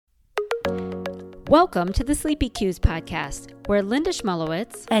Welcome to the Sleepy Cues podcast, where Linda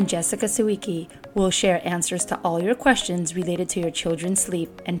Schmulowitz and Jessica Sawicki will share answers to all your questions related to your children's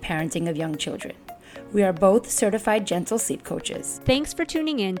sleep and parenting of young children. We are both certified gentle sleep coaches. Thanks for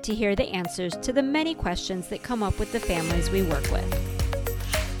tuning in to hear the answers to the many questions that come up with the families we work with.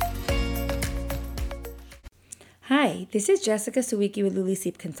 Hi, this is Jessica Sawicki with Luli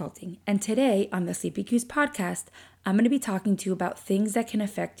Sleep Consulting, and today on the Sleepy Cues podcast, I'm going to be talking to you about things that can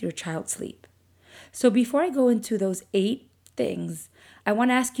affect your child's sleep. So before I go into those 8 things, I want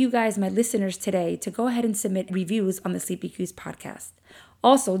to ask you guys, my listeners today, to go ahead and submit reviews on the Sleepy Cues podcast.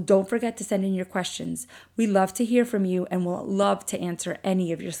 Also, don't forget to send in your questions. We love to hear from you and we'll love to answer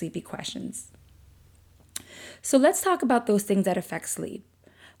any of your sleepy questions. So let's talk about those things that affect sleep.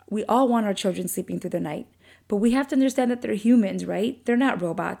 We all want our children sleeping through the night, but we have to understand that they're humans, right? They're not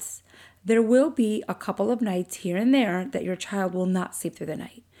robots. There will be a couple of nights here and there that your child will not sleep through the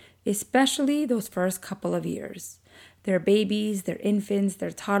night, especially those first couple of years. They're babies, they're infants,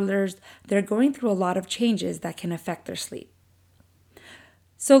 they're toddlers. They're going through a lot of changes that can affect their sleep.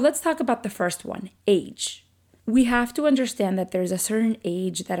 So let's talk about the first one, age. We have to understand that there's a certain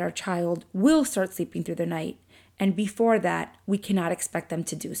age that our child will start sleeping through the night, and before that, we cannot expect them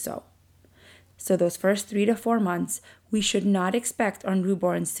to do so. So those first 3 to 4 months, we should not expect our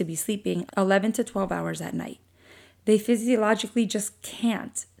newborns to be sleeping 11 to 12 hours at night. They physiologically just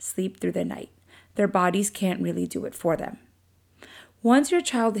can't sleep through the night. Their bodies can't really do it for them. Once your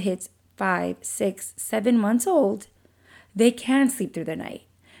child hits 5, 6, 7 months old, they can sleep through the night.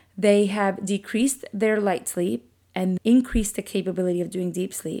 They have decreased their light sleep and increased the capability of doing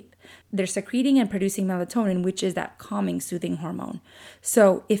deep sleep. They're secreting and producing melatonin, which is that calming, soothing hormone.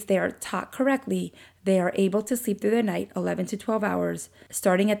 So if they are taught correctly, they are able to sleep through the night 11 to 12 hours,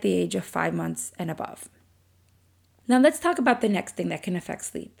 starting at the age of 5 months and above. Now let's talk about the next thing that can affect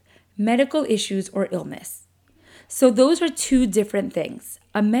sleep, medical issues or illness. So those are 2 different things.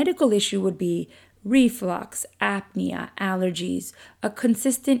 A medical issue would be reflux, apnea, allergies, a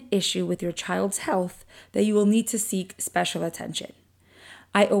consistent issue with your child's health that you will need to seek special attention.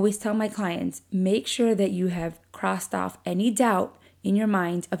 I always tell my clients, make sure that you have crossed off any doubt in your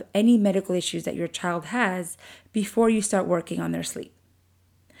mind of any medical issues that your child has before you start working on their sleep.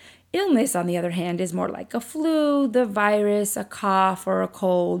 Illness, on the other hand, is more like a flu, the virus, a cough, or a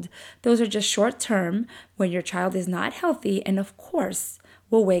cold. Those are just short term when your child is not healthy and, of course,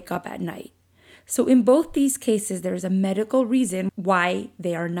 will wake up at night. So in both these cases, there is a medical reason why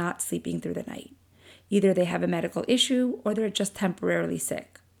they are not sleeping through the night. Either they have a medical issue or they're just temporarily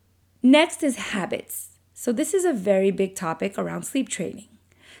sick. Next is habits. So this is a very big topic around sleep training.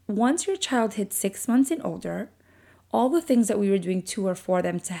 Once your child hits 6 months and older, all the things that we were doing to or for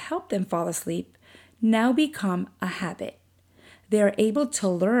them to help them fall asleep now become a habit. They are able to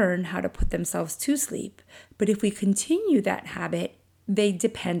learn how to put themselves to sleep, but if we continue that habit, they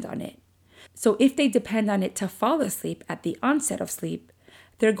depend on it. So if they depend on it to fall asleep at the onset of sleep,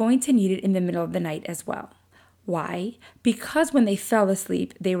 they're going to need it in the middle of the night as well. Why? Because when they fell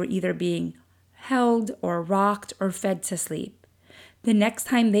asleep, they were either being held or rocked or fed to sleep. The next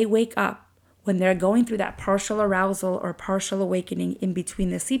time they wake up, when they're going through that partial arousal or partial awakening in between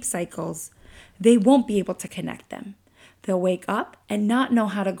the sleep cycles, they won't be able to connect them. They'll wake up and not know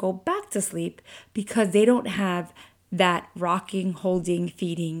how to go back to sleep because they don't have that rocking, holding,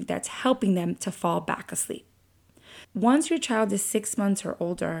 feeding that's helping them to fall back asleep. Once your child is 6 months or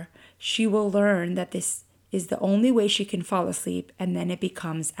older, she will learn that this is the only way she can fall asleep, and then it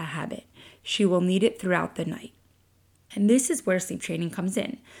becomes a habit. She will need it throughout the night. And this is where sleep training comes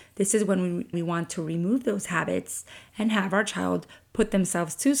in. This is when we want to remove those habits and have our child put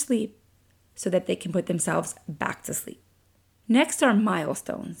themselves to sleep so that they can put themselves back to sleep. Next are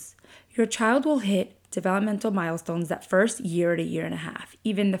milestones. Your child will hit developmental milestones that first year to year and a half,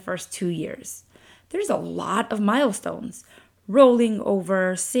 even the first 2 years. There's a lot of milestones. Rolling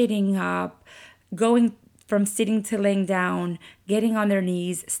over, sitting up, going from sitting to laying down, getting on their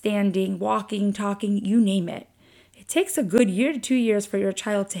knees, standing, walking, talking, you name it. It takes a good year to 2 years for your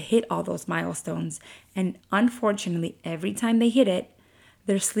child to hit all those milestones. And unfortunately, every time they hit it,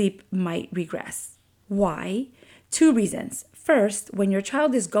 their sleep might regress. Why? 2 reasons. First, when your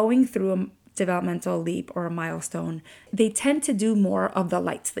child is going through a developmental leap or a milestone, they tend to do more of the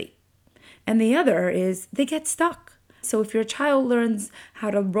light sleep. And the other is they get stuck. So if your child learns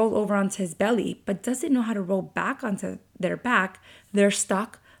how to roll over onto his belly, but doesn't know how to roll back onto their back, they're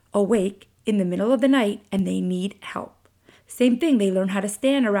stuck, awake in the middle of the night, and they need help. Same thing, they learn how to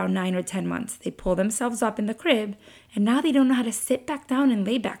stand around 9 or 10 months. They pull themselves up in the crib, and now they don't know how to sit back down and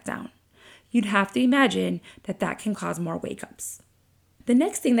lay back down. You'd have to imagine that that can cause more wake-ups. The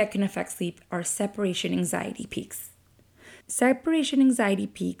next thing that can affect sleep are separation anxiety peaks. Separation anxiety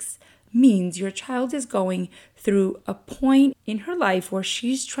peaks means your child is going through a point in her life where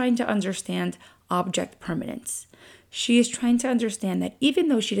she's trying to understand object permanence. She is trying to understand that even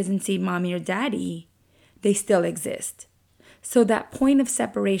though she doesn't see mommy or daddy, they still exist. So that point of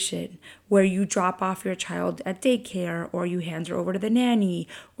separation where you drop off your child at daycare, or you hand her over to the nanny,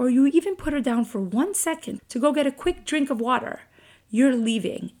 or you even put her down for 1 second to go get a quick drink of water, you're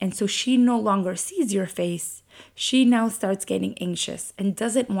leaving. And so she no longer sees your face. She now starts getting anxious and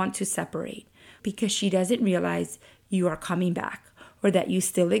doesn't want to separate because she doesn't realize you are coming back or that you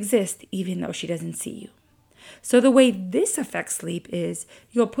still exist even though she doesn't see you. So the way this affects sleep is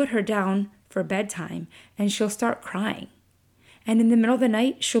you'll put her down for bedtime and she'll start crying. And in the middle of the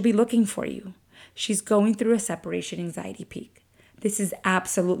night, she'll be looking for you. She's going through a separation anxiety peak. This is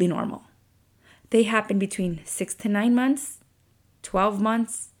absolutely normal. They happen between 6 to 9 months, 12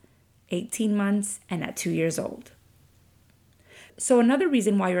 months, 18 months, and at 2 years old. So another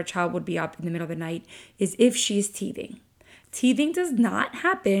reason why your child would be up in the middle of the night is if she's teething. Teething does not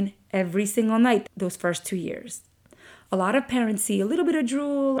happen every single night those first 2 years. A lot of parents see a little bit of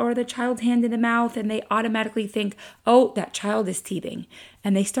drool or the child's hand in the mouth and they automatically think, oh, that child is teething.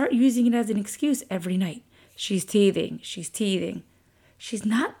 And they start using it as an excuse every night. She's teething, she's teething. She's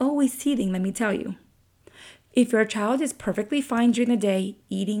not always teething, let me tell you. If your child is perfectly fine during the day,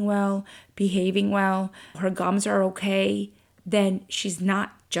 eating well, behaving well, her gums are okay, then she's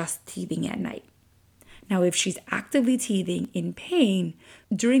not just teething at night. Now, if she's actively teething in pain,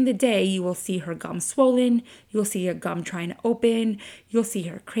 during the day, you will see her gum swollen, you'll see her gum trying to open, you'll see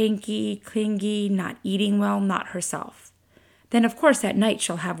her cranky, clingy, not eating well, not herself. Then, of course, at night,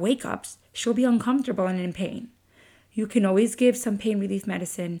 she'll have wake-ups. She'll be uncomfortable and in pain. You can always give some pain relief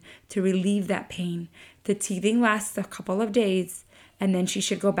medicine to relieve that pain. The teething lasts a couple of days, and then she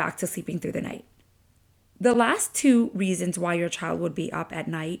should go back to sleeping through the night. The last 2 reasons why your child would be up at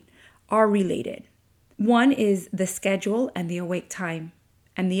night are related. One is the schedule and the awake time,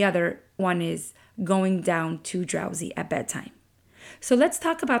 and the other one is going down too drowsy at bedtime. So let's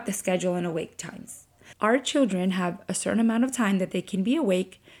talk about the schedule and awake times. Our children have a certain amount of time that they can be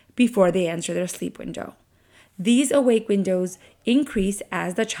awake before they enter their sleep window. These awake windows increase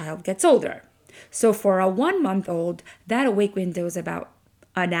as the child gets older. So for a 1-month-old, that awake window is about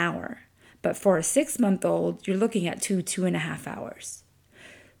an hour. But for a 6-month-old, you're looking at 2.5 hours.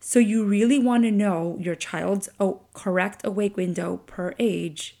 So you really want to know your child's correct awake window per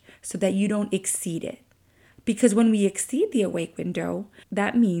age so that you don't exceed it. Because when we exceed the awake window,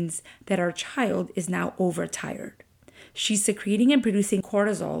 that means that our child is now overtired. She's secreting and producing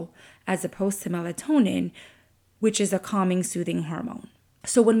cortisol as opposed to melatonin, which is a calming, soothing hormone.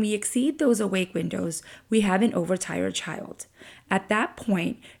 So when we exceed those awake windows, we have an overtired child. At that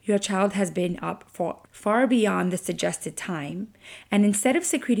point, your child has been up for far beyond the suggested time, and instead of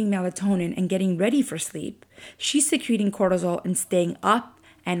secreting melatonin and getting ready for sleep, she's secreting cortisol and staying up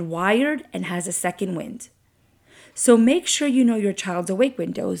and wired and has a second wind. So make sure you know your child's awake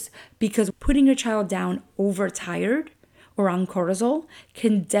windows, because putting your child down overtired or on cortisol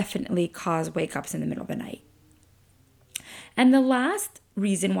can definitely cause wake-ups in the middle of the night. And the last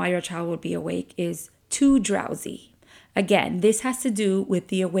reason why your child would be awake is too drowsy. Again, this has to do with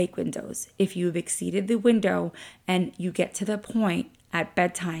the awake windows. If you've exceeded the window and you get to the point at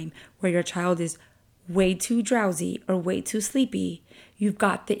bedtime where your child is way too drowsy or way too sleepy, you've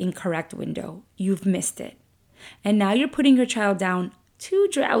got the incorrect window. You've missed it. And now you're putting your child down too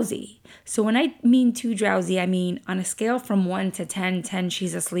drowsy. So when I mean too drowsy, I mean on a scale from 1 to 10, 10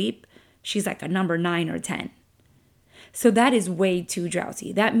 she's asleep, she's like a number 9 or 10. So that is way too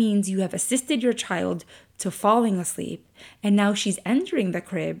drowsy. That means you have assisted your child to falling asleep, and now she's entering the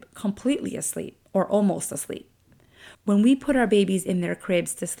crib completely asleep or almost asleep. When we put our babies in their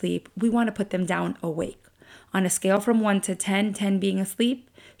cribs to sleep, we want to put them down awake. On a scale from 1 to 10, 10 being asleep,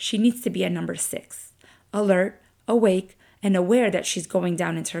 she needs to be a number 6. Alert, awake, and aware that she's going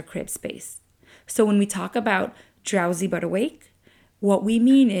down into her crib space. So when we talk about drowsy but awake, what we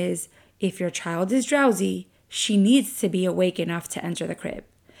mean is if your child is drowsy, she needs to be awake enough to enter the crib.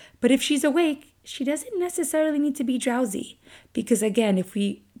 But if she's awake, she doesn't necessarily need to be drowsy. Because again, if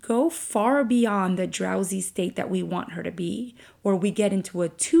we go far beyond the drowsy state that we want her to be, or we get into a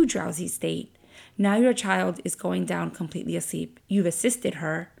too drowsy state, now your child is going down completely asleep. You've assisted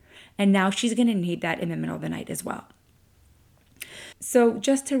her, and now she's going to need that in the middle of the night as well. So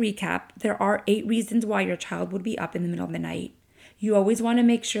just to recap, there are 8 reasons why your child would be up in the middle of the night. You always want to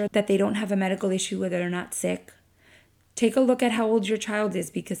make sure that they don't have a medical issue, whether they're not sick. Take a look at how old your child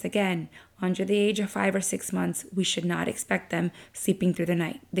is because, again, under the age of 5 or 6 months, we should not expect them sleeping through the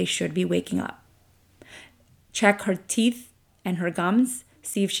night. They should be waking up. Check her teeth and her gums.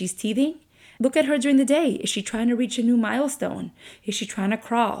 See if she's teething. Look at her during the day. Is she trying to reach a new milestone? Is she trying to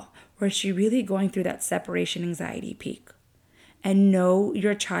crawl? Or is she really going through that separation anxiety peak? And know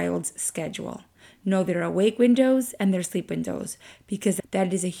your child's schedule. Know their awake windows and their sleep windows because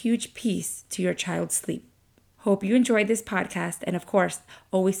that is a huge piece to your child's sleep. Hope you enjoyed this podcast. And of course,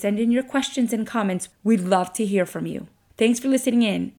 always send in your questions and comments. We'd love to hear from you. Thanks for listening in.